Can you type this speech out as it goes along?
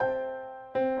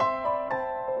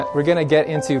we're going to get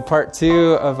into part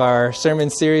 2 of our sermon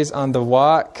series on the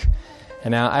walk.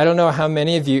 And now, I don't know how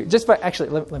many of you,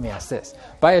 let me ask this.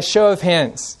 By a show of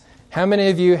hands, how many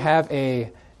of you have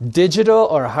a digital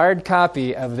or hard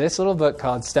copy of this little book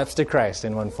called Steps to Christ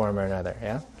in one form or another?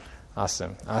 Yeah?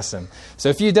 Awesome. So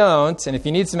if you don't, and if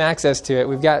you need some access to it,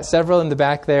 we've got several in the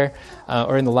back there,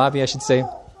 or in the lobby, I should say.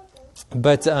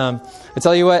 But I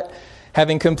tell you what,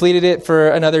 having completed it for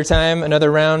another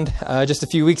round, just a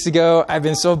few weeks ago, I've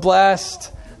been so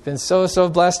blessed. Been so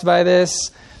blessed by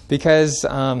this because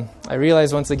I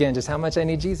realized once again just how much I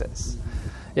need Jesus.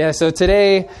 Yeah, so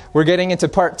today we're getting into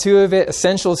part 2 of it,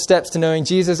 Essential Steps to Knowing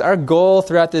Jesus. Our goal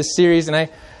throughout this series, and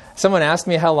someone asked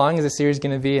me how long is the series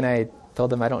going to be, and I told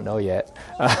them I don't know yet.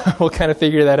 We'll kind of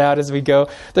figure that out as we go.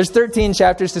 There's 13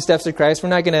 chapters to Steps to Christ. We're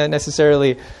not going to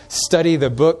necessarily study the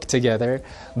book together,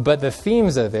 but the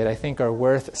themes of it, I think, are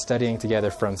worth studying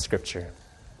together from Scripture.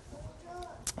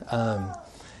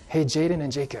 Hey, Jaden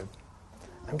and Jacob,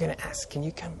 I'm going to ask, can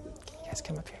you guys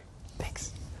come up here?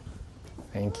 Thanks.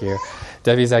 Thank you.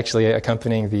 Debbie's actually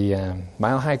accompanying the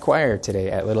Mile High Choir today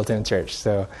at Littleton Church,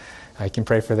 so I can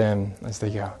pray for them as they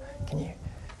go. Can you?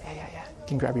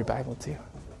 You can grab your Bible too.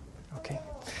 Okay.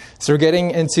 So we're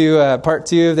getting into part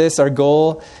 2 of this. Our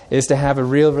goal is to have a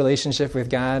real relationship with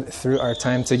God through our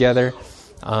time together.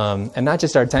 And not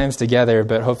just our times together,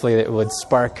 but hopefully it would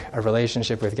spark a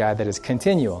relationship with God that is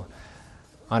continual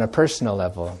on a personal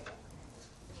level.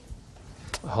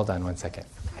 Hold on one second.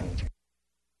 I need you.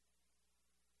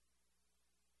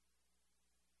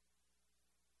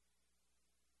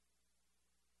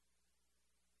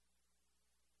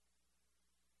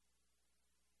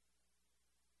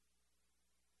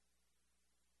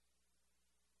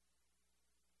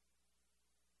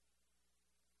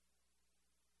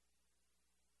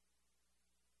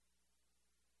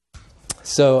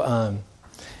 So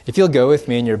if you'll go with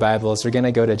me in your Bibles, we're going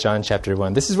to go to John chapter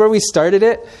 1. This is where we started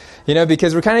it,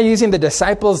 because we're kind of using the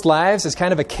disciples' lives as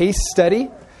kind of a case study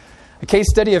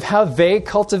of how they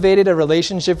cultivated a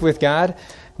relationship with God,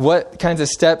 what kinds of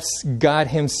steps God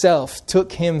himself took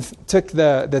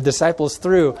the disciples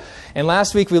through. And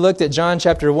last week we looked at John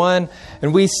chapter 1,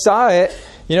 and we saw it.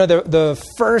 The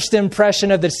first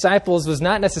impression of the disciples was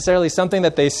not necessarily something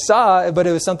that they saw, but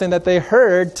it was something that they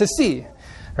heard to see.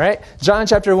 Right? John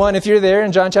chapter 1, if you're there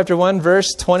in John chapter 1,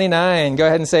 verse 29, go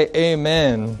ahead and say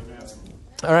amen.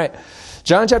 All right.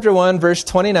 John chapter 1, verse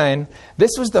 29,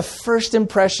 this was the first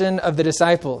impression of the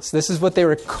disciples. This is what they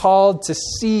were called to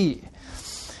see.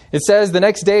 It says, the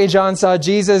next day John saw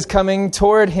Jesus coming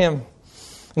toward him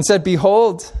and said,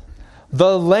 "Behold,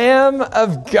 the Lamb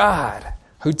of God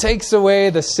who takes away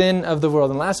the sin of the world."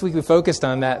 And last week we focused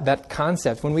on that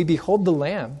concept. When we behold the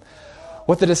Lamb,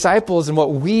 what the disciples and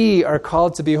what we are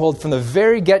called to behold from the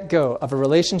very get-go of a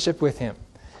relationship with him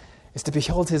is to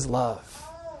behold his love.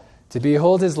 To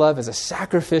behold his love as a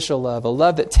sacrificial love, a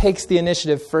love that takes the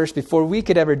initiative first before we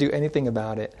could ever do anything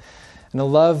about it, and a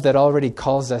love that already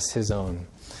calls us his own.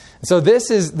 And so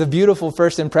this is the beautiful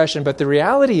first impression, but the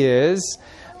reality is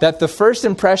that the first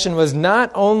impression was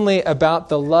not only about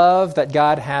the love that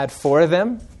God had for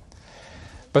them,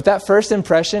 but that first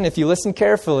impression, if you listen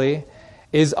carefully,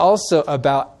 is also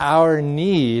about our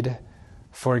need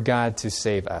for God to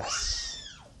save us.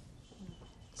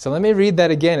 So let me read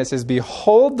that again. It says,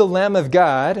 "Behold the Lamb of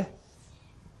God,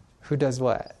 who does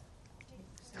what?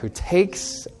 Who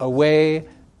takes away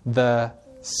the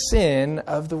sin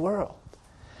of the world."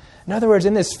 In other words,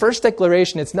 in this first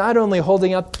declaration, it's not only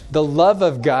holding up the love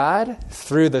of God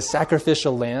through the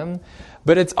sacrificial lamb,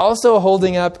 but it's also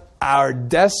holding up our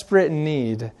desperate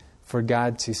need for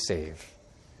God to save,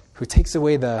 who takes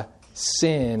away the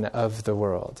sin of the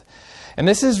world. And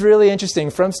this is really interesting.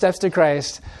 From Steps to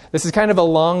Christ, this is kind of a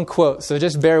long quote, so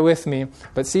just bear with me,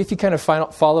 but see if you kind of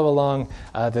follow along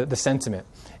the sentiment.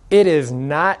 It is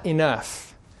not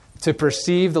enough to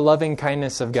perceive the loving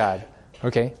kindness of God.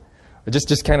 Okay?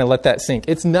 Just kind of let that sink.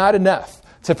 It's not enough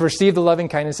to perceive the loving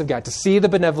kindness of God, to see the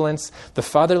benevolence, the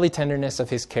fatherly tenderness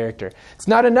of his character. It's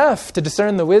not enough to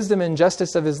discern the wisdom and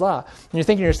justice of his law. And you're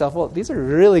thinking to yourself, well, these are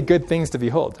really good things to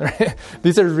behold. Right?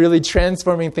 These are really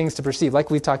transforming things to perceive, like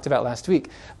we talked about last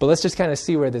week. But let's just kind of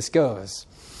see where this goes.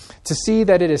 To see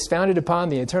that it is founded upon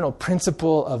the eternal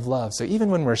principle of love. So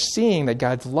even when we're seeing that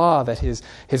God's law, that his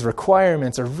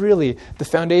requirements are really, the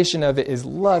foundation of it is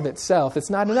love itself,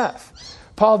 it's not enough.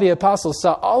 Paul the Apostle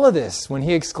saw all of this when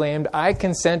he exclaimed, "I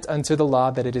consent unto the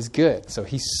law that it is good." So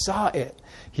he saw it.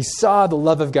 He saw the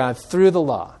love of God through the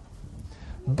law.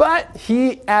 But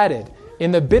he added,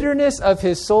 "In the bitterness of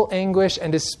his soul anguish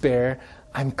and despair,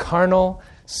 I'm carnal,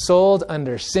 sold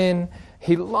under sin.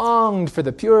 He longed for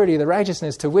the purity, the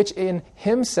righteousness to which in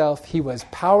himself he was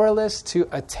powerless to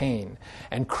attain,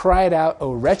 and cried out,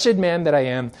 O wretched man that I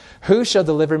am, who shall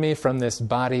deliver me from this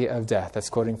body of death?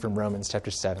 That's quoting from Romans chapter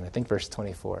 7, I think verse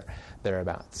 24,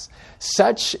 thereabouts.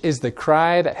 Such is the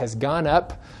cry that has gone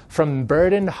up from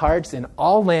burdened hearts in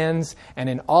all lands and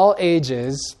in all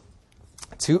ages.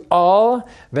 To all,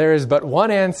 there is but one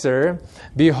answer.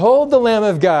 Behold the Lamb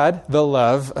of God, the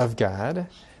love of God,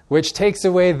 which takes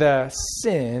away the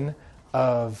sin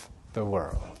of the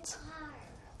world.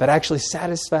 That actually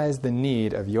satisfies the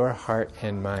need of your heart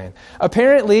and mind.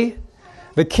 Apparently,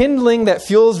 the kindling that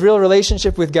fuels real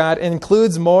relationship with God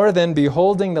includes more than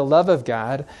beholding the love of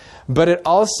God, but it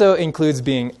also includes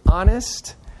being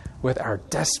honest with our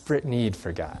desperate need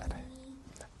for God.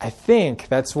 I think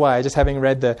that's why, just having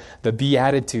read the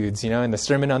Beatitudes, in the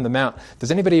Sermon on the Mount,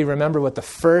 does anybody remember what the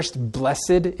first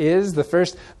blessed is? The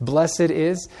first blessed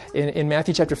is in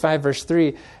Matthew chapter 5, verse 3.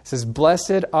 It says,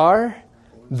 blessed are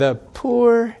the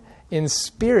poor in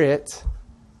spirit,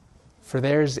 for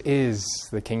theirs is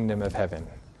the kingdom of heaven.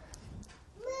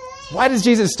 Why does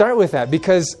Jesus start with that?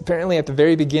 Because apparently at the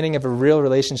very beginning of a real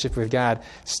relationship with God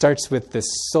starts with this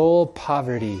soul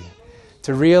poverty,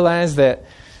 to realize that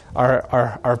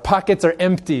our pockets are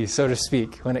empty, so to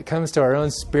speak, when it comes to our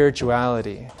own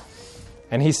spirituality.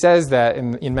 And he says that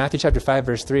in Matthew chapter 5,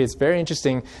 verse 3. It's very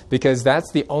interesting because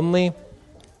that's the only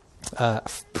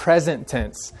present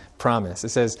tense promise. It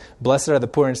says, blessed are the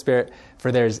poor in spirit,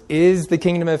 for theirs is the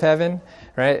kingdom of heaven.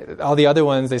 Right? All the other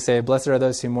ones, they say, blessed are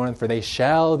those who mourn, for they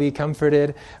shall be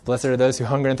comforted. Blessed are those who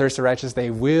hunger and thirst for righteousness, they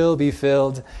will be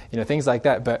filled. Things like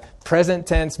that. But present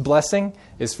tense blessing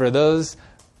is for those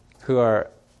who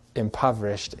are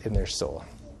impoverished in their soul.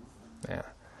 Yeah.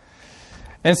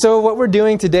 And so what we're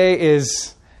doing today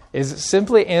is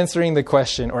simply answering the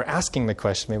question, or asking the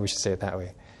question, maybe we should say it that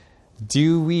way.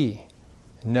 Do we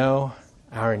know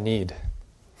our need?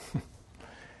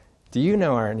 Do you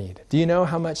know our need? Do you know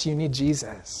how much you need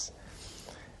Jesus?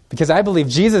 Because I believe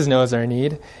Jesus knows our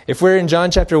need. If we're in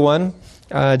John chapter 1,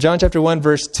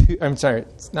 verse 2, I'm sorry,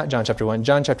 it's not John chapter 1,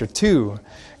 John chapter 2.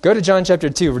 Go to John chapter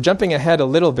 2. We're jumping ahead a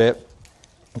little bit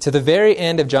to the very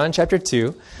end of John chapter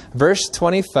 2, verse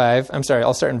 25. I'm sorry,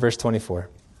 I'll start in verse 24.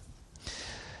 The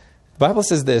Bible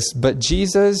says this, but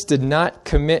Jesus did not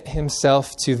commit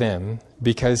himself to them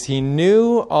because he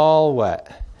knew all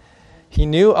what? He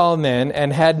knew all men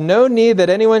and had no need that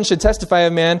anyone should testify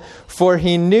of man, for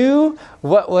he knew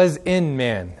what was in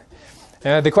man.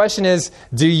 The question is,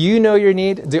 do you know your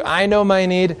need? Do I know my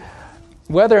need?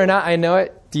 Whether or not I know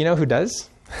it, do you know who does?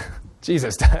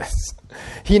 Jesus does.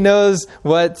 He knows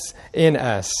what's in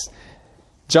us.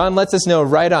 John lets us know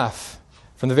right off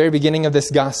from the very beginning of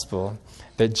this gospel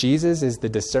that Jesus is the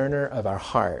discerner of our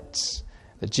hearts,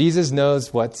 that Jesus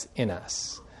knows what's in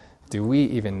us. Do we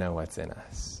even know what's in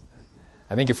us?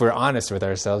 I think if we're honest with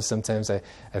ourselves, sometimes I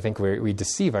think we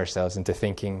deceive ourselves into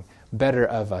thinking better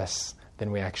of us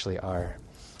than we actually are.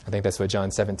 I think that's what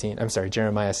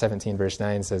Jeremiah 17, verse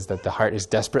 9 says, that the heart is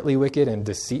desperately wicked and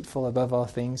deceitful above all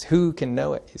things. Who can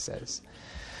know it, he says.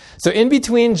 So in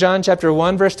between John chapter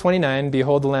 1, verse 29,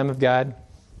 behold the Lamb of God,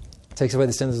 takes away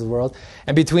the sins of the world,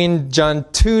 and between John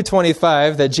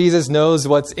 2:25, that Jesus knows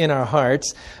what's in our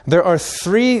hearts, there are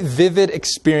three vivid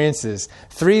experiences,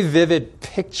 three vivid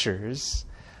pictures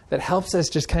that helps us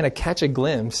just kind of catch a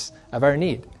glimpse of our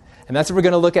need. And that's what we're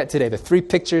going to look at today, the three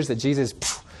pictures that Jesus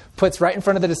puts right in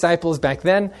front of the disciples back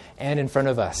then and in front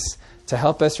of us to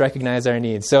help us recognize our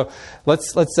needs. So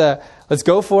let's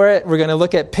go for it. We're going to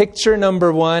look at picture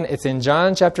number 1. It's in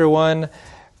John chapter 1,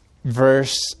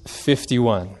 verse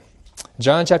 51.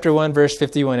 John chapter 1, verse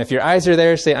 51. If your eyes are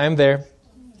there, say, I'm there.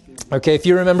 Okay, if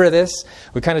you remember this,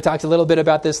 we kind of talked a little bit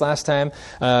about this last time.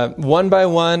 One by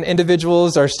one,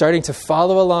 individuals are starting to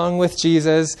follow along with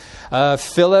Jesus.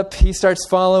 Philip, he starts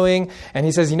following, and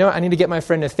he says, I need to get my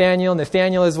friend Nathaniel.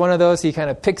 Nathaniel is one of those. He kind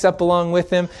of picks up along with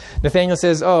him. Nathaniel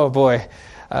says, oh boy,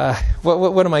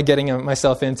 what am I getting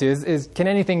myself into? Can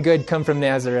anything good come from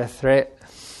Nazareth, right?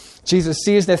 Jesus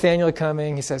sees Nathaniel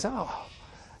coming. He says, oh,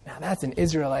 now that's an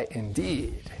Israelite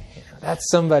indeed. That's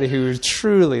somebody who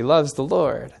truly loves the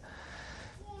Lord.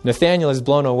 Nathaniel is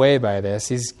blown away by this.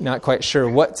 He's not quite sure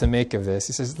what to make of this.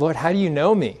 He says, Lord, how do you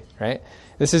know me? Right?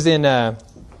 This is in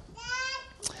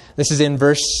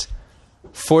verse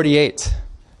 48.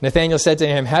 Nathaniel said to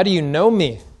him, how do you know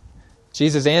me?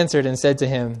 Jesus answered and said to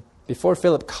him, before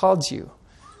Philip called you,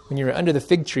 when you were under the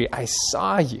fig tree, I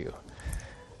saw you.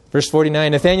 Verse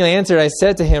 49, Nathaniel answered, I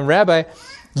said to him, Rabbi,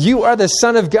 you are the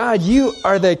Son of God. You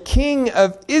are the King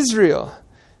of Israel.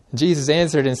 Jesus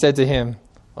answered and said to him,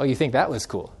 oh, you think that was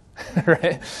cool?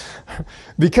 right?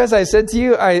 Because I said to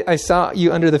you, I saw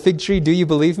you under the fig tree, do you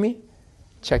believe me?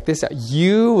 Check this out.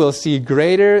 You will see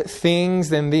greater things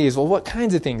than these. Well, what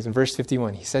kinds of things? In verse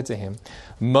 51, he said to him,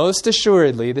 most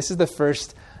assuredly, this is the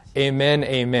first amen,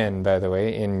 amen, by the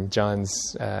way, in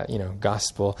John's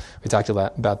gospel. We talked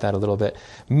about that a little bit.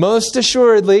 Most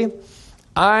assuredly,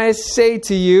 I say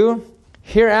to you,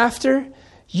 hereafter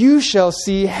you shall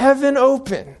see heaven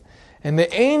open and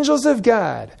the angels of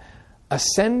God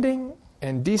ascending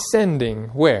and descending,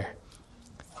 where?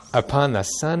 Upon the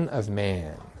Son of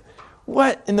Man.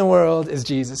 What in the world is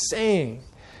Jesus saying?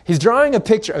 He's drawing a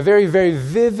picture, a very, very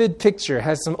vivid picture. It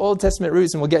has some Old Testament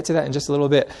roots, and we'll get to that in just a little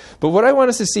bit. But what I want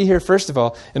us to see here, first of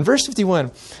all, in verse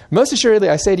 51, most assuredly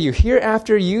I say to you,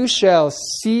 hereafter you shall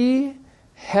see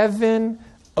heaven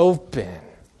open.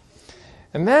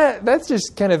 And that's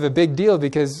just kind of a big deal,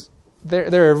 because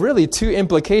there are really two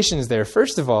implications there.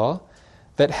 First of all,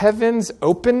 that heaven's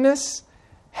openness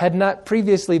had not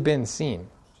previously been seen.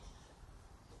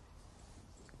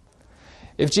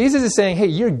 If Jesus is saying, hey,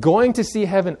 you're going to see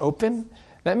heaven open,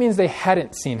 that means they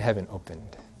hadn't seen heaven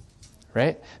opened,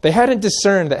 right? They hadn't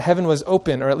discerned that heaven was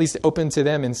open, or at least open to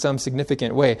them in some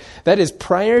significant way. That is,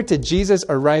 prior to Jesus'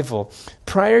 arrival,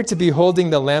 prior to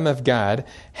beholding the Lamb of God,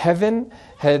 heaven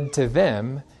had to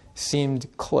them seemed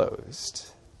closed.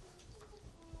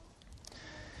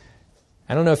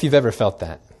 I don't know if you've ever felt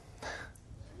that.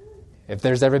 If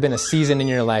there's ever been a season in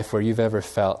your life where you've ever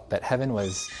felt that heaven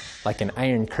was like an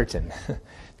iron curtain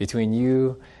between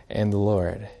you and the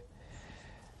Lord,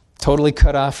 totally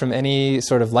cut off from any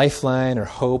sort of lifeline or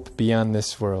hope beyond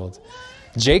this world.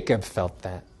 Jacob felt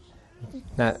that.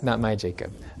 Not my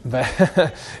Jacob,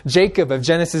 but Jacob of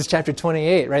Genesis chapter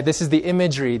 28, right? This is the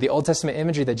imagery, the Old Testament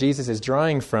imagery that Jesus is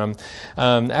drawing from.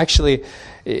 Actually,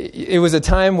 it was a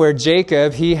time where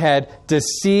Jacob, he had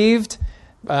deceived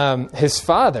his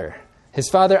father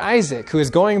Isaac, who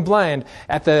is going blind.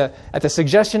 At the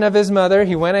suggestion of his mother,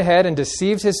 he went ahead and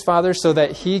deceived his father so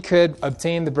that he could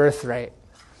obtain the birthright.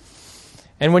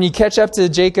 And when you catch up to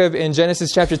Jacob in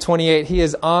Genesis chapter 28, he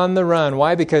is on the run.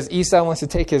 Why? Because Esau wants to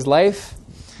take his life.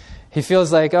 He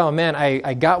feels like, oh man,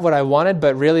 I got what I wanted,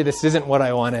 but really this isn't what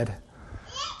I wanted.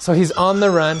 So he's on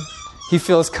the run. He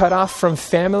feels cut off from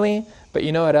family, but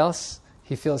you know what else?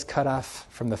 He feels cut off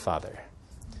from the Father.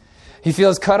 He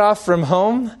feels cut off from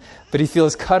home, but he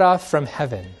feels cut off from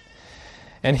heaven.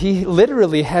 And he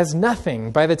literally has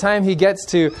nothing. By the time he gets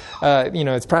to,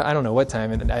 it's probably, I don't know what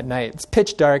time at night, it's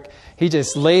pitch dark. He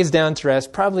just lays down to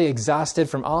rest, probably exhausted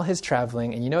from all his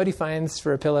traveling. And you know what he finds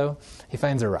for a pillow? He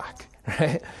finds a rock,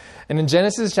 right? And in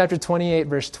Genesis chapter 28,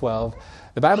 verse 12,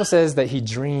 the Bible says that he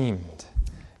dreamed.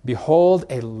 Behold,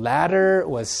 a ladder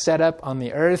was set up on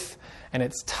the earth, and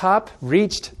its top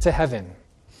reached to heaven.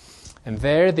 And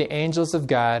there the angels of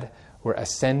God were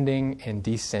ascending and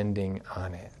descending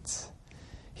on it.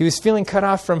 He was feeling cut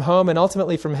off from home and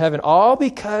ultimately from heaven, all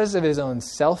because of his own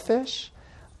selfish,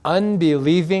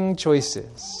 unbelieving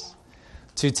choices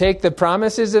to take the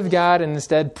promises of God and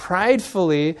instead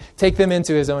pridefully take them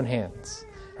into his own hands.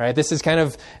 Right? This is kind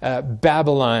of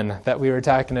Babylon that we were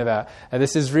talking about.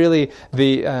 This is really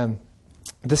the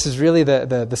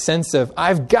sense of,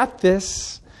 I've got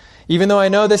this, even though I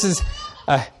know this is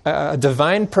a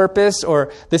divine purpose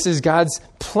or this is God's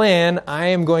plan. I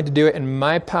am going to do it in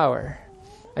my power.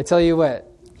 I tell you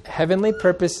what, heavenly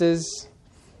purposes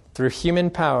through human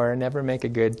power never make a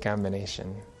good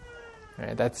combination.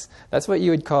 Right? That's what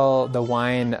you would call the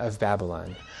wine of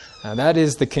Babylon. That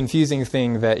is the confusing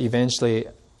thing that eventually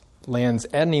lands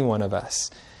any one of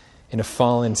us in a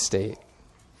fallen state.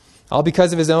 All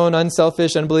because of his own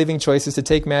unselfish, unbelieving choices to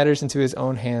take matters into his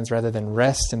own hands rather than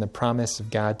rest in the promise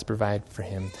of God to provide for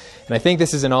him. And I think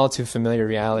this is an all too familiar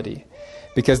reality,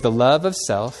 because the love of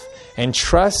self and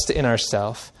trust in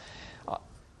ourself,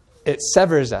 it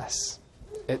severs us.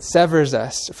 It severs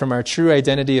us from our true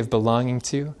identity of belonging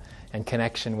to and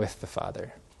connection with the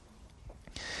Father.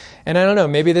 And I don't know,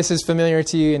 maybe this is familiar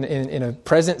to you in a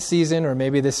present season, or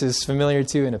maybe this is familiar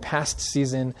to you in a past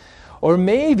season, or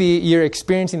maybe you're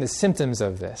experiencing the symptoms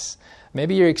of this.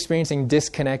 Maybe you're experiencing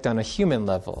disconnect on a human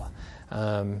level,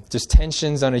 just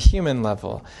tensions on a human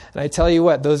level. And I tell you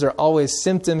what, those are always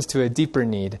symptoms to a deeper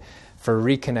need for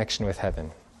reconnection with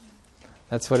heaven.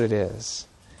 That's what it is.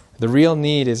 The real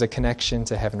need is a connection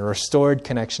to heaven, a restored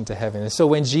connection to heaven. And so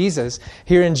when Jesus,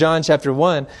 here in John chapter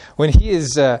 1, when he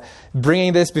is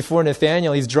bringing this before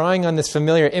Nathanael, he's drawing on this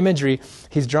familiar imagery.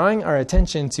 He's drawing our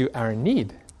attention to our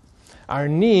need. Our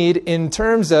need in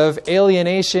terms of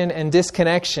alienation and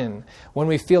disconnection when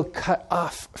we feel cut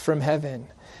off from heaven.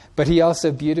 But he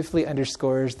also beautifully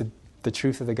underscores the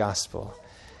truth of the gospel,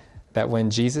 that when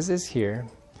Jesus is here,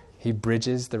 He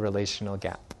bridges the relational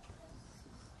gap.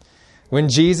 When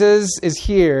Jesus is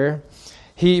here,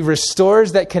 he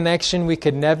restores that connection we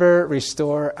could never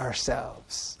restore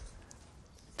ourselves.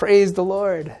 Praise the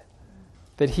Lord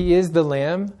that he is the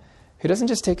Lamb who doesn't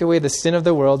just take away the sin of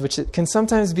the world, which it can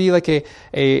sometimes be like a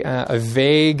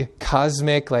vague,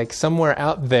 cosmic, like somewhere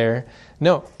out there.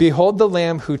 No, behold the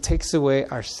Lamb who takes away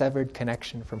our severed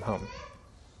connection from home.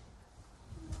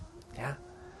 Yeah.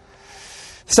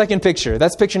 Second picture,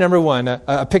 that's picture number one,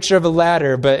 a picture of a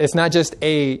ladder, but it's not just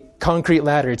a concrete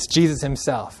ladder, it's Jesus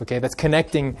himself, okay? That's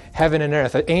connecting heaven and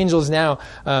earth. Angels now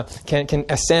can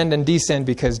ascend and descend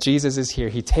because Jesus is here.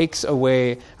 He takes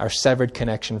away our severed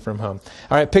connection from home.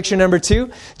 All right, picture number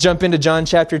two, jump into John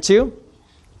chapter 2,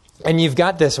 and you've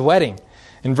got this wedding.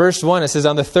 In verse 1, it says,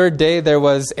 on the third day there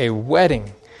was a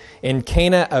wedding in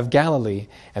Cana of Galilee,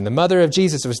 and the mother of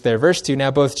Jesus was there. Verse 2,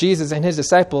 now both Jesus and his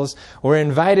disciples were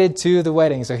invited to the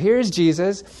wedding. So here's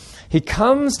Jesus. He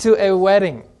comes to a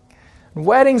wedding.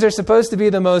 Weddings are supposed to be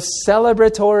the most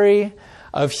celebratory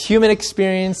of human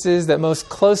experiences that most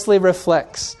closely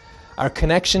reflects our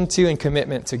connection to and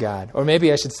commitment to God. Or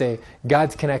maybe I should say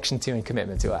God's connection to and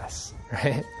commitment to us,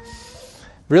 right?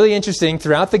 Really interesting,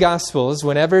 throughout the Gospels,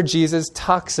 whenever Jesus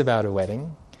talks about a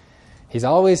wedding, he's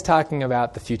always talking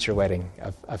about the future wedding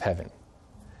of heaven.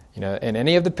 You know, in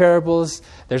any of the parables,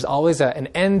 there's always an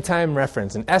end-time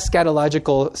reference, an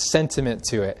eschatological sentiment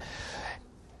to it.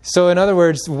 So in other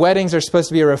words, weddings are supposed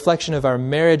to be a reflection of our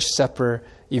marriage supper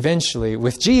eventually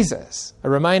with Jesus, a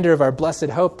reminder of our blessed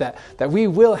hope that we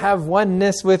will have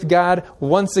oneness with God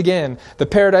once again. The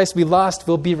paradise we lost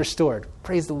will be restored.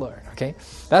 Praise the Lord, okay?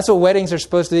 That's what weddings are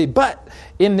supposed to be. But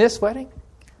in this wedding,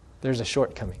 there's a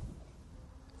shortcoming.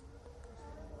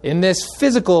 In this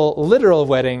physical, literal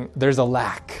wedding, there's a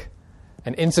lack,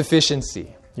 an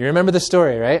insufficiency. You remember the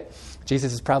story, right?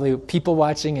 Jesus is probably people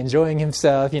watching, enjoying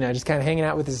himself, just kind of hanging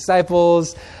out with his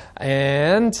disciples.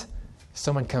 And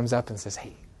someone comes up and says,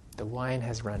 hey, the wine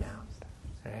has run out,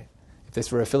 right? If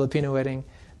this were a Filipino wedding,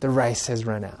 the rice has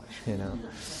run out,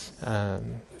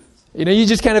 you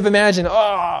just kind of imagine,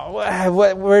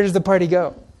 where does the party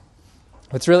go?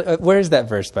 Where's that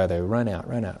verse, by the way? Run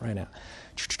out.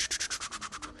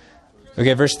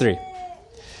 Okay, verse 3.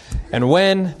 And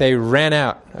when they ran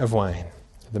out of wine,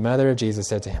 the mother of Jesus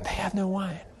said to him, they have no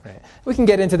wine. Right? We can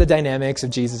get into the dynamics of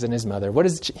Jesus and his mother. What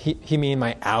does he mean,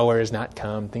 my hour has not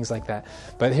come? Things like that.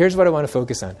 But here's what I want to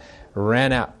focus on.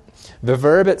 Ran out. The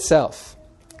verb itself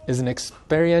is an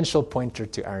experiential pointer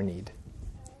to our need.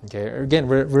 Okay. Again,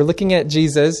 we're looking at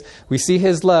Jesus. We see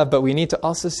his love, but we need to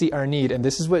also see our need. And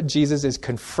this is what Jesus is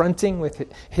confronting with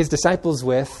his disciples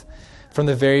with from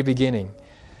the very beginning.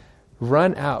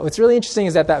 Run out. What's really interesting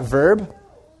is that verb,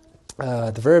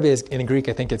 the verb is, in Greek,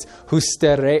 I think it's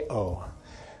hustereo.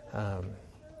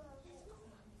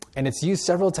 And it's used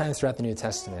several times throughout the New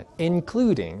Testament,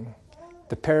 including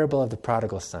the parable of the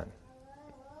prodigal son.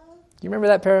 Do you remember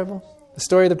that parable? The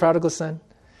story of the prodigal son?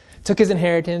 Took his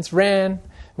inheritance, ran,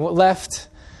 left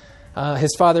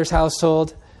his father's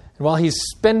household. And while he's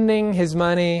spending his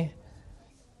money,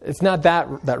 it's not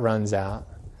that runs out.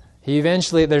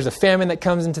 There's a famine that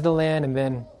comes into the land, and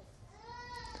then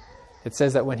it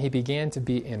says that when he began to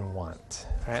be in want.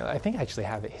 Right? I think I actually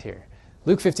have it here.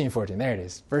 Luke 15:14, there it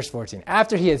is, verse 14.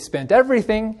 After he had spent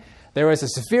everything, there was a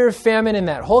severe famine in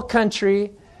that whole country.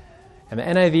 And the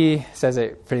NIV says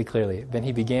it pretty clearly. Then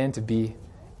he began to be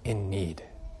in need.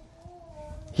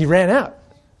 He ran out.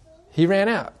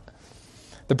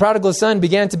 The prodigal son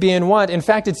began to be in want. In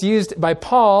fact, it's used by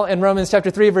Paul in Romans chapter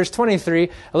 3, verse 23.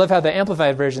 I love how the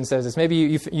Amplified Version says this.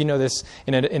 Maybe you know this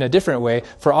in a different way.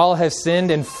 For all have sinned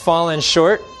and fallen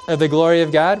short of the glory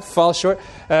of God. Fall short.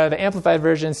 The Amplified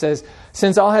Version says,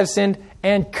 since all have sinned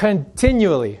and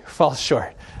continually fall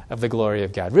short of the glory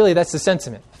of God. Really, that's the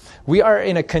sentiment. We are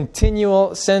in a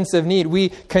continual sense of need. We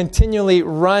continually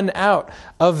run out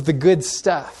of the good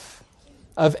stuff,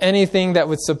 of anything that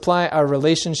would supply our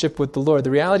relationship with the Lord.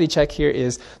 The reality check here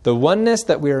is the oneness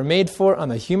that we are made for on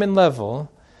the human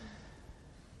level,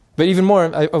 but even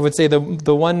more, I would say the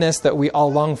oneness that we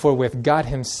all long for with God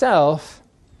himself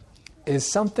is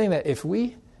something that if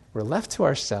we were left to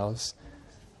ourselves,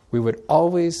 we would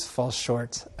always fall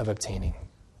short of obtaining.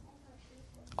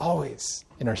 Always.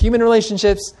 In our human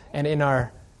relationships and in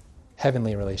our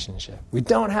heavenly relationship. We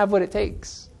don't have what it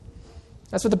takes.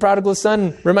 That's what the prodigal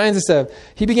son reminds us of.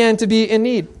 He began to be in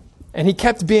need. And he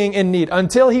kept being in need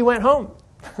until he went home.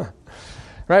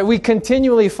 Right? We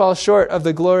continually fall short of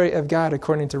the glory of God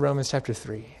according to Romans chapter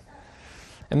 3.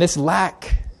 And this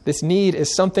lack, this need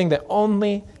is something that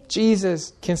only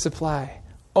Jesus can supply.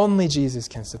 Only Jesus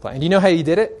can supply. And do you know how he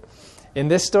did it? In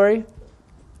this story,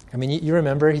 I mean, you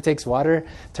remember, he takes water,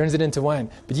 turns it into wine.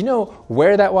 But do you know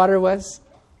where that water was?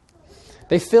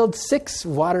 They filled 6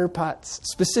 water pots,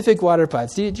 specific water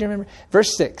pots. Do you remember?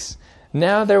 Verse 6.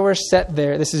 Now there were set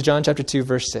there, this is John chapter 2,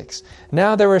 verse 6.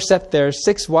 Now there were set there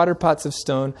 6 water pots of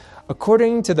stone,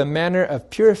 according to the manner of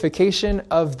purification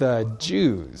of the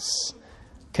Jews,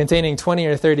 containing 20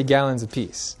 or 30 gallons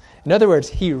apiece. In other words,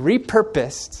 he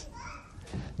repurposed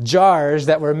jars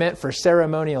that were meant for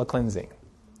ceremonial cleansing,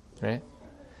 right?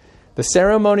 The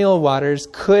ceremonial waters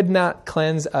could not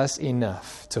cleanse us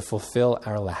enough to fulfill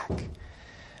our lack.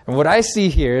 And what I see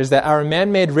here is that our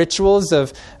man-made rituals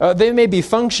they may be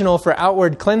functional for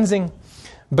outward cleansing,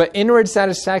 but inward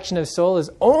satisfaction of soul is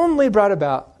only brought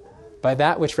about by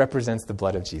that which represents the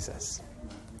blood of Jesus.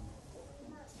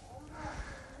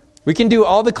 We can do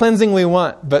all the cleansing we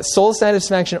want, but soul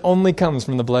satisfaction only comes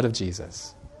from the blood of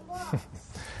Jesus.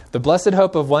 The blessed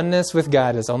hope of oneness with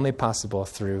God is only possible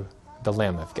through the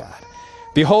Lamb of God.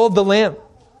 Behold the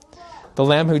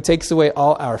Lamb who takes away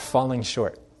all our falling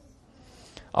short,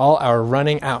 all our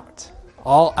running out,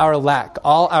 all our lack,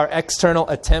 all our external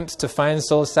attempts to find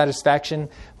soul satisfaction.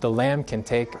 The Lamb can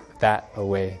take that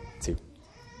away too.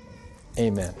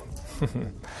 Amen.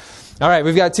 All right,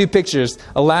 we've got 2 pictures.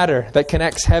 A ladder that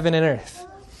connects heaven and earth.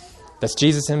 That's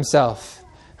Jesus himself.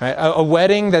 All right, a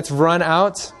wedding that's run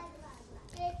out,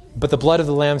 but the blood of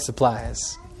the Lamb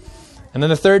supplies. And then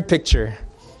the third picture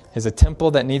is a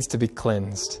temple that needs to be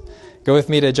cleansed. Go with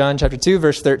me to John chapter 2,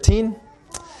 verse 13.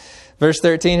 Verse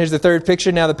 13, here's the third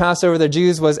picture. Now the Passover of the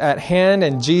Jews was at hand,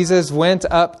 and Jesus went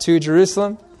up to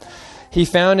Jerusalem. He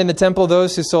found in the temple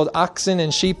those who sold oxen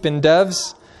and sheep and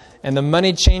doves, and the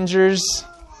money changers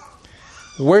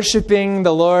worshiping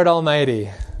the Lord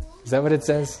Almighty. Is that what it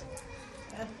says?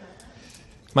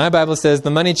 My Bible says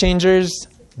the money changers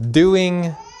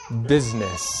doing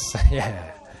business.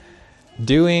 Yeah.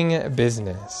 Doing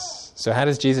business. So how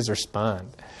does Jesus respond?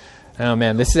 Oh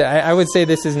man, I would say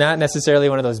this is not necessarily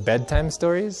one of those bedtime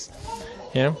stories,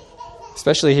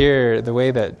 especially here, the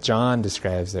way that John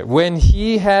describes it. When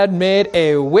he had made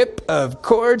a whip of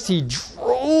cords, he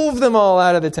drove them all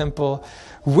out of the temple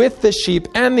with the sheep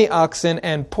and the oxen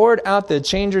and poured out the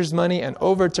changers' money and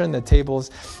overturned the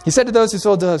tables. He said to those who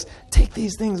sold doves, "Take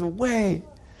these things away.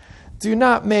 Do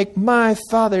not make my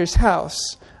Father's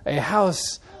house a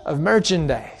house of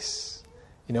merchandise."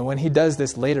 When he does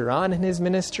this later on in his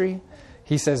ministry,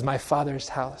 he says, "My Father's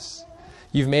house.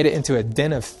 You've made it into a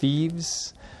den of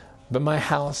thieves, but my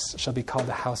house shall be called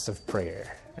a house of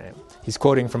prayer." Right? He's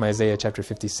quoting from Isaiah chapter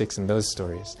 56 in those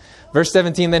stories. Verse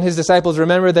 17, then his disciples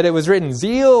remembered that it was written,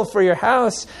 "Zeal for your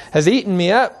house has eaten me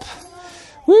up."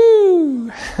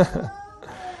 Woo!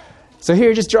 So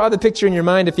here, just draw the picture in your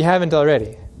mind if you haven't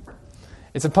already.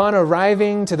 It's upon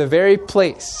arriving to the very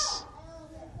place,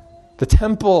 the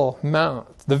Temple Mount,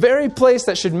 the very place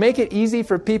that should make it easy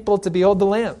for people to behold the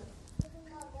Lamb.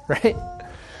 Right?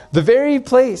 The very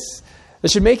place that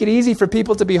should make it easy for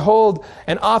people to behold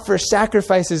and offer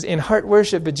sacrifices in heart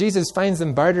worship, but Jesus finds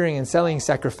them bartering and selling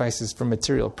sacrifices for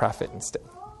material profit instead.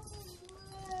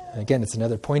 And again, it's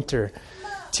another pointer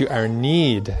to our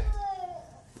need.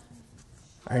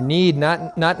 Our need,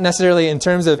 not necessarily in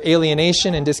terms of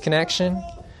alienation and disconnection.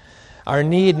 Our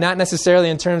need, not necessarily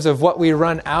in terms of what we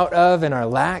run out of and our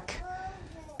lack.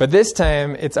 But this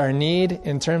time, it's our need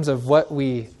in terms of what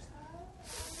we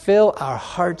fill our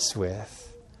hearts with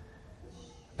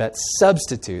that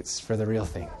substitutes for the real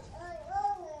thing.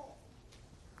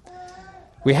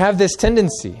 We have this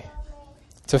tendency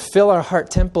to fill our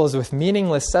heart temples with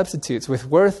meaningless substitutes, with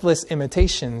worthless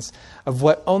imitations of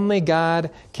what only God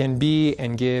can be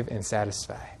and give and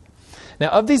satisfy. Now,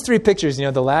 of these 3 pictures,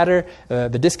 the ladder, the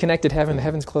disconnected heaven, the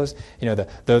heavens closed,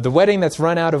 the wedding that's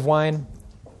run out of wine,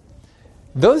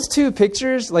 those 2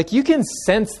 pictures, you can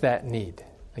sense that need.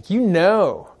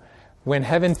 When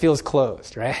heaven feels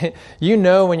closed, right?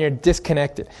 When you're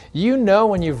disconnected.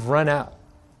 When you've run out.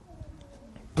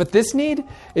 But this need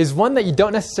is one that you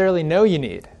don't necessarily know you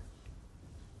need.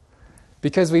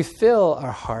 Because we fill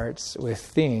our hearts with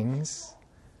things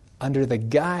under the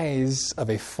guise of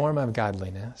a form of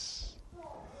godliness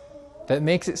that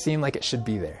makes it seem like it should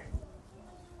be there.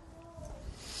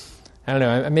 I don't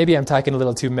know, maybe I'm talking a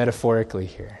little too metaphorically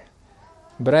here.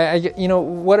 But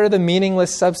what are the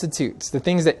meaningless substitutes? The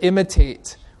things that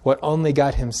imitate what only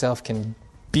God himself can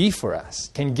be for us,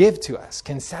 can give to us,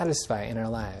 can satisfy in our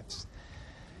lives.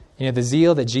 The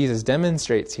zeal that Jesus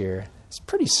demonstrates here is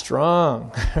pretty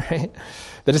strong, right?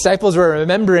 The disciples were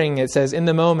remembering, it says, in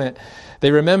the moment,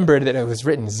 they remembered that it was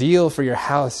written, "Zeal for your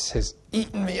house has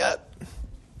eaten me up."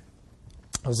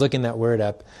 I was looking that word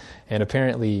up, and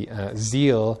apparently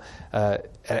zeal,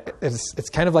 it's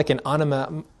kind of like an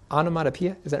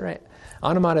onomatopoeia, is that right?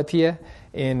 Onomatopoeia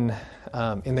in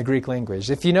the Greek language.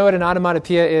 If you know what an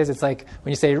onomatopoeia is, it's like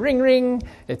when you say ring, ring,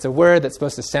 it's a word that's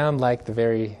supposed to sound like the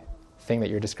very thing that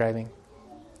you're describing.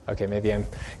 Okay, maybe I'm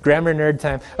grammar nerd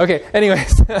time. Okay,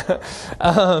 anyways.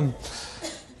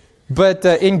 But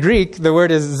in Greek, the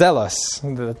word is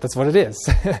zelos. That's what it is.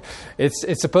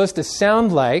 It's supposed to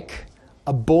sound like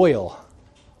a boil.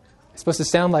 It's supposed to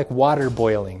sound like water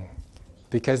boiling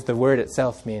because the word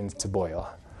itself means to boil.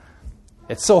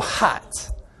 It's so hot.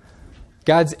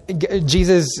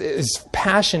 Jesus'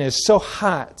 passion is so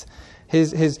hot.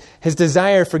 His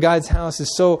desire for God's house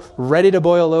is so ready to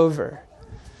boil over.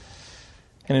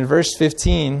 And in verse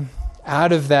 15,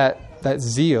 out of that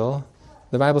zeal,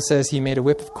 the Bible says he made a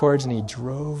whip of cords and he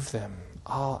drove them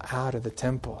all out of the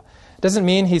temple. It doesn't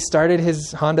mean he started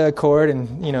his Honda Accord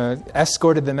and,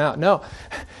 escorted them out. No,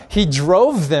 he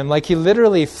drove them, like he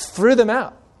literally threw them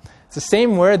out. It's the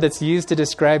same word that's used to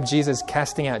describe Jesus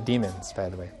casting out demons, by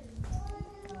the way.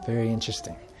 Very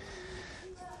interesting.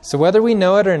 So whether we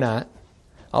know it or not,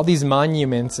 all these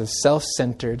monuments of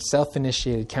self-centered,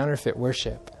 self-initiated, counterfeit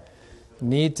worship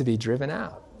need to be driven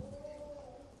out,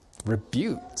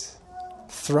 rebuked,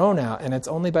 thrown out, and it's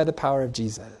only by the power of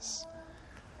Jesus.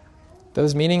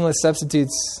 Those meaningless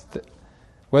substitutes,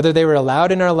 whether they were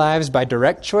allowed in our lives by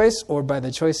direct choice or by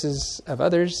the choices of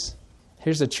others,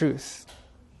 here's the truth.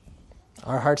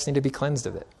 Our hearts need to be cleansed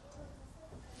of it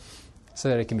so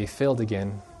that it can be filled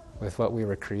again with what we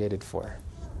were created for,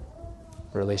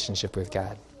 relationship with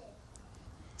God.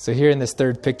 So here in this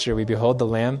third picture, we behold the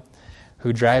Lamb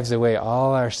who drives away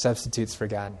all our substitutes for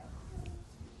God.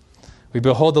 We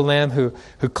behold the Lamb who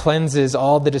cleanses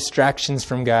all the distractions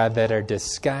from God that are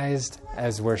disguised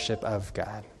as worship of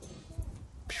God.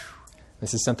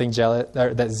 This is something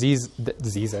that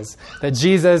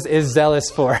Jesus is zealous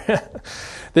for.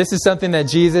 This is something that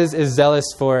Jesus is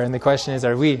zealous for, and the question is,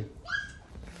 are we?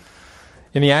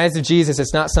 In the eyes of Jesus,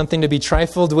 it's not something to be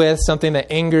trifled with, something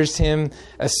that angers him,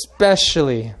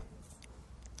 especially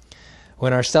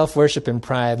when our self-worship and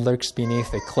pride lurks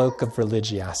beneath a cloak of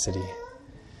religiosity.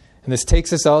 And this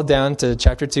takes us all down to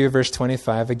chapter 2, verse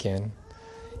 25 again.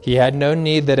 He had no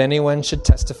need that anyone should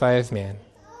testify of man,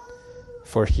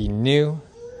 for he knew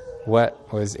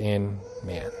what was in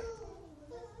man.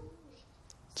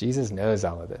 Jesus knows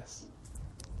all of this.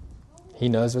 He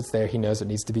knows what's there. He knows what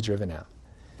needs to be driven out.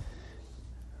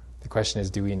 The question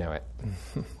is, do we know it?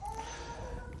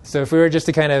 So if we were just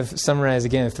to kind of summarize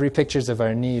again, 3 pictures of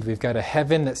our need, we've got a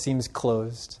heaven that seems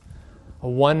closed, a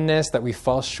oneness that we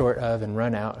fall short of and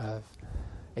run out of,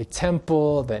 a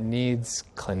temple that needs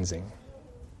cleansing.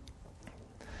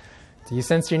 Do you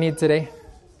sense your need today?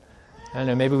 I don't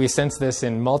know, maybe we sense this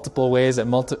in multiple ways in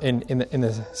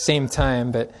the same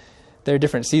time, but there are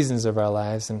different seasons of our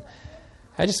lives. And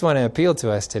I just want to appeal to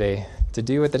us today to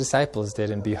do what the disciples did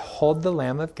and behold the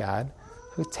Lamb of God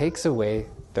who takes away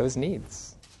those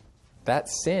needs. That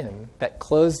sin, that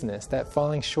closedness, that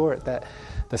falling short, that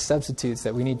the substitutes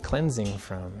that we need cleansing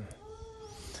from.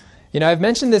 I've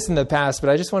mentioned this in the past, but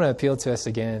I just want to appeal to us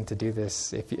again to do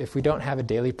this if we don't have a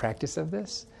daily practice of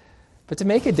this, but to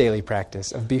make a daily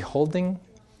practice of beholding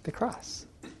the cross.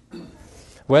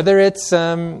 Whether it's,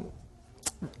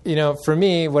 for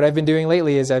me, what I've been doing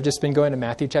lately is I've just been going to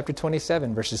Matthew chapter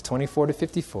 27, verses 24 to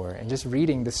 54, and just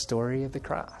reading the story of the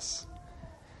cross.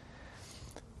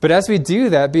 But as we do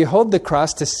that, behold the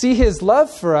cross to see his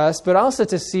love for us, but also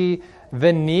to see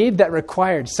the need that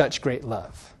required such great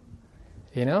love.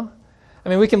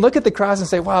 We can look at the cross and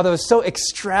say, wow, that was so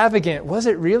extravagant. Was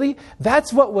it really?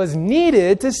 That's what was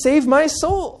needed to save my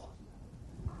soul.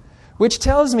 Which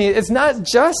tells me it's not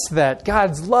just that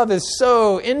God's love is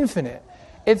so infinite.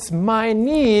 It's my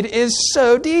need is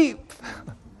so deep.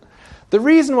 The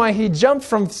reason why he jumped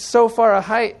from so far a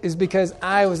height is because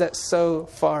I was at so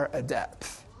far a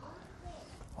depth.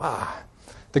 Wow.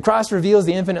 The cross reveals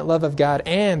the infinite love of God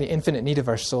and the infinite need of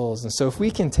our souls. And so if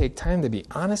we can take time to be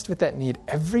honest with that need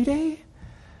every day,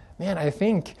 man, I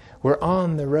think we're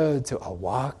on the road to a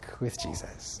walk with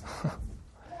Jesus.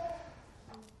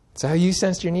 So how you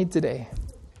sensed your need today?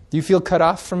 Do you feel cut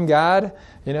off from God?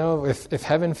 If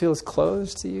heaven feels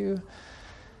closed to you?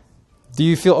 Do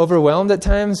you feel overwhelmed at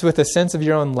times with a sense of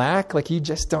your own lack, like you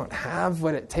just don't have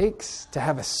what it takes to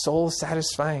have a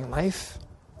soul-satisfying life?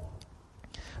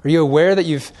 Are you aware that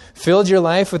you've filled your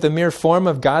life with a mere form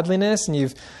of godliness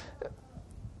and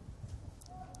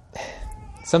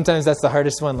sometimes that's the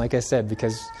hardest one, like I said,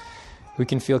 because we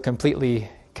can feel completely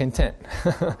content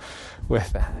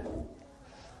with that.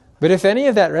 But if any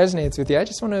of that resonates with you, I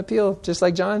just want to appeal, just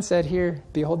like John said here,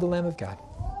 behold the Lamb of God.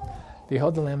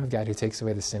 Behold the Lamb of God who takes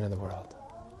away the sin of the world.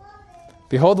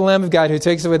 Behold the Lamb of God who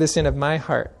takes away the sin of my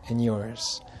heart and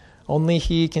yours. Only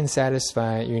he can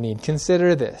satisfy your need.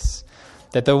 Consider this,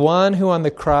 that the one who on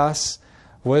the cross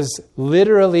was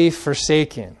literally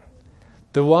forsaken,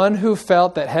 the one who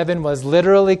felt that heaven was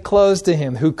literally closed to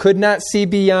him, who could not see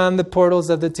beyond the portals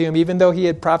of the tomb, even though he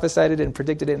had prophesied it and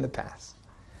predicted it in the past.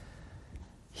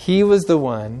 He was the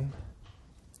one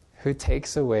who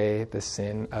takes away the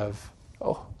sin of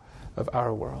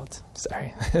our world.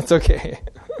 Sorry, it's okay.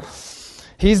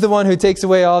 He's the one who takes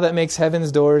away all that makes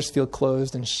heaven's doors feel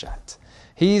closed and shut.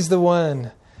 He's the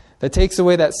one that takes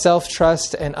away that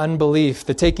self-trust and unbelief,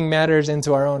 the taking matters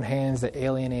into our own hands that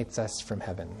alienates us from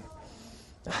heaven.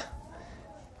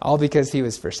 All because he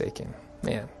was forsaken.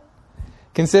 Man.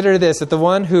 Consider this, that the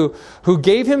one who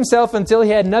gave himself until he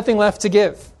had nothing left to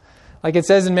give. Like it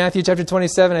says in Matthew chapter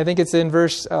 27, I think it's in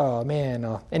verse,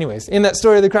 anyways, in that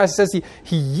story of the cross, it says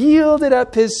he yielded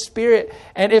up his spirit.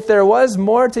 And if there was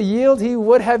more to yield, he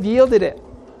would have yielded it.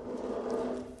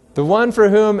 The one for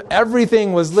whom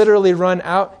everything was literally run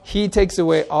out, he takes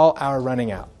away all our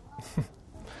running out.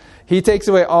 He takes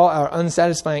away all our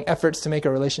unsatisfying efforts to make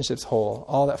our relationships whole,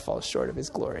 all that falls short of his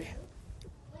glory.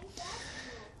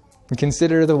 And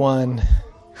consider the one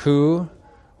who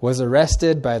was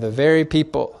arrested by the very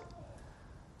people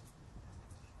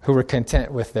who were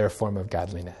content with their form of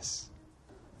godliness,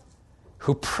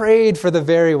 who prayed for the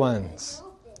very ones.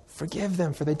 Forgive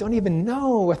them, for they don't even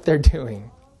know what they're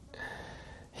doing.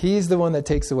 He's the one that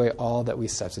takes away all that we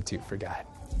substitute for God.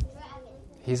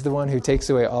 He's the one who takes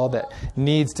away all that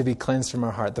needs to be cleansed from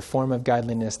our heart, the form of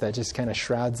godliness that just kind of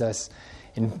shrouds us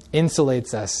and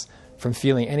insulates us from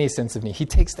feeling any sense of need. He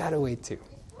takes that away too.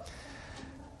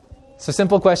 So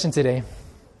simple question today.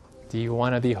 Do you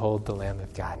want to behold the Lamb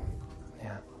of God?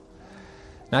 Yeah.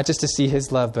 Not just to see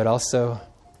his love, but also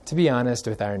to be honest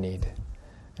with our need.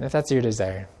 And if that's your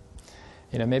desire,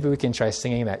 maybe we can try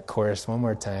singing that chorus one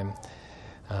more time.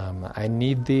 I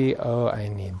need thee, oh, I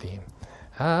need thee.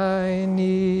 I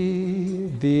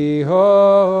need thee,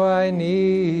 oh, I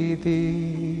need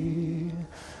thee.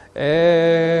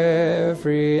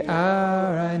 Every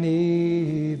hour I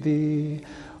need thee.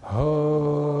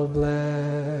 Oh,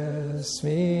 bless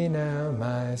me now,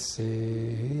 my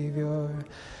Savior.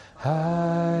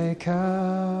 I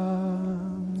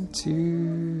come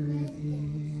to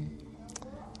thee.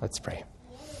 Let's pray.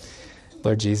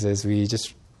 Lord Jesus,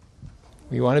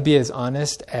 we want to be as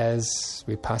honest as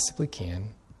we possibly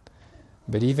can.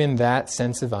 But even that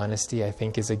sense of honesty, I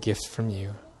think, is a gift from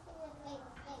you.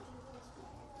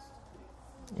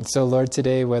 And so, Lord,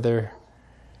 today, whether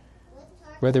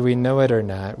we know it or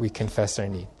not, we confess our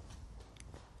need.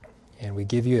 And we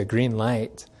give you a green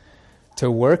light to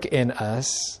work in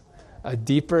us a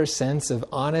deeper sense of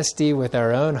honesty with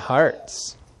our own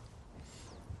hearts.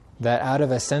 That out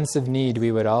of a sense of need,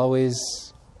 we would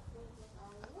always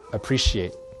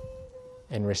appreciate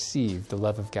and receive the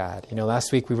love of God.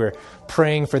 Last week we were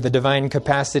praying for the divine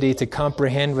capacity to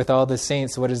comprehend with all the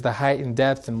saints what is the height and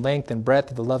depth and length and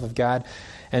breadth of the love of God.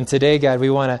 And today, God, we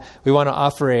want to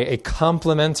offer a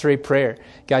complementary prayer.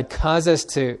 God, cause us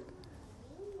to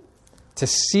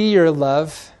see your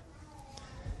love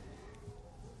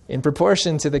in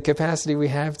proportion to the capacity we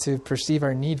have to perceive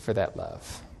our need for that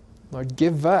love. Lord,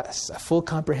 give us a full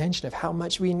comprehension of how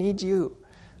much we need you,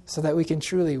 so that we can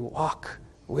truly walk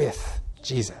with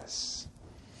Jesus.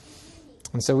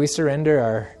 And so we surrender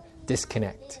our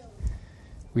disconnect.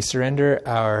 We surrender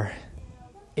our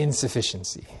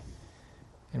insufficiency.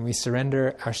 And we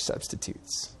surrender our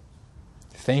substitutes.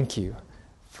 Thank you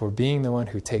for being the one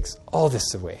who takes all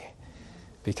this away.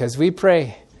 Because we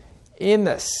pray in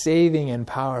the saving and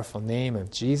powerful name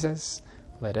of Jesus,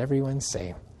 let everyone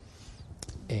say,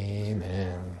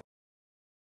 Amen.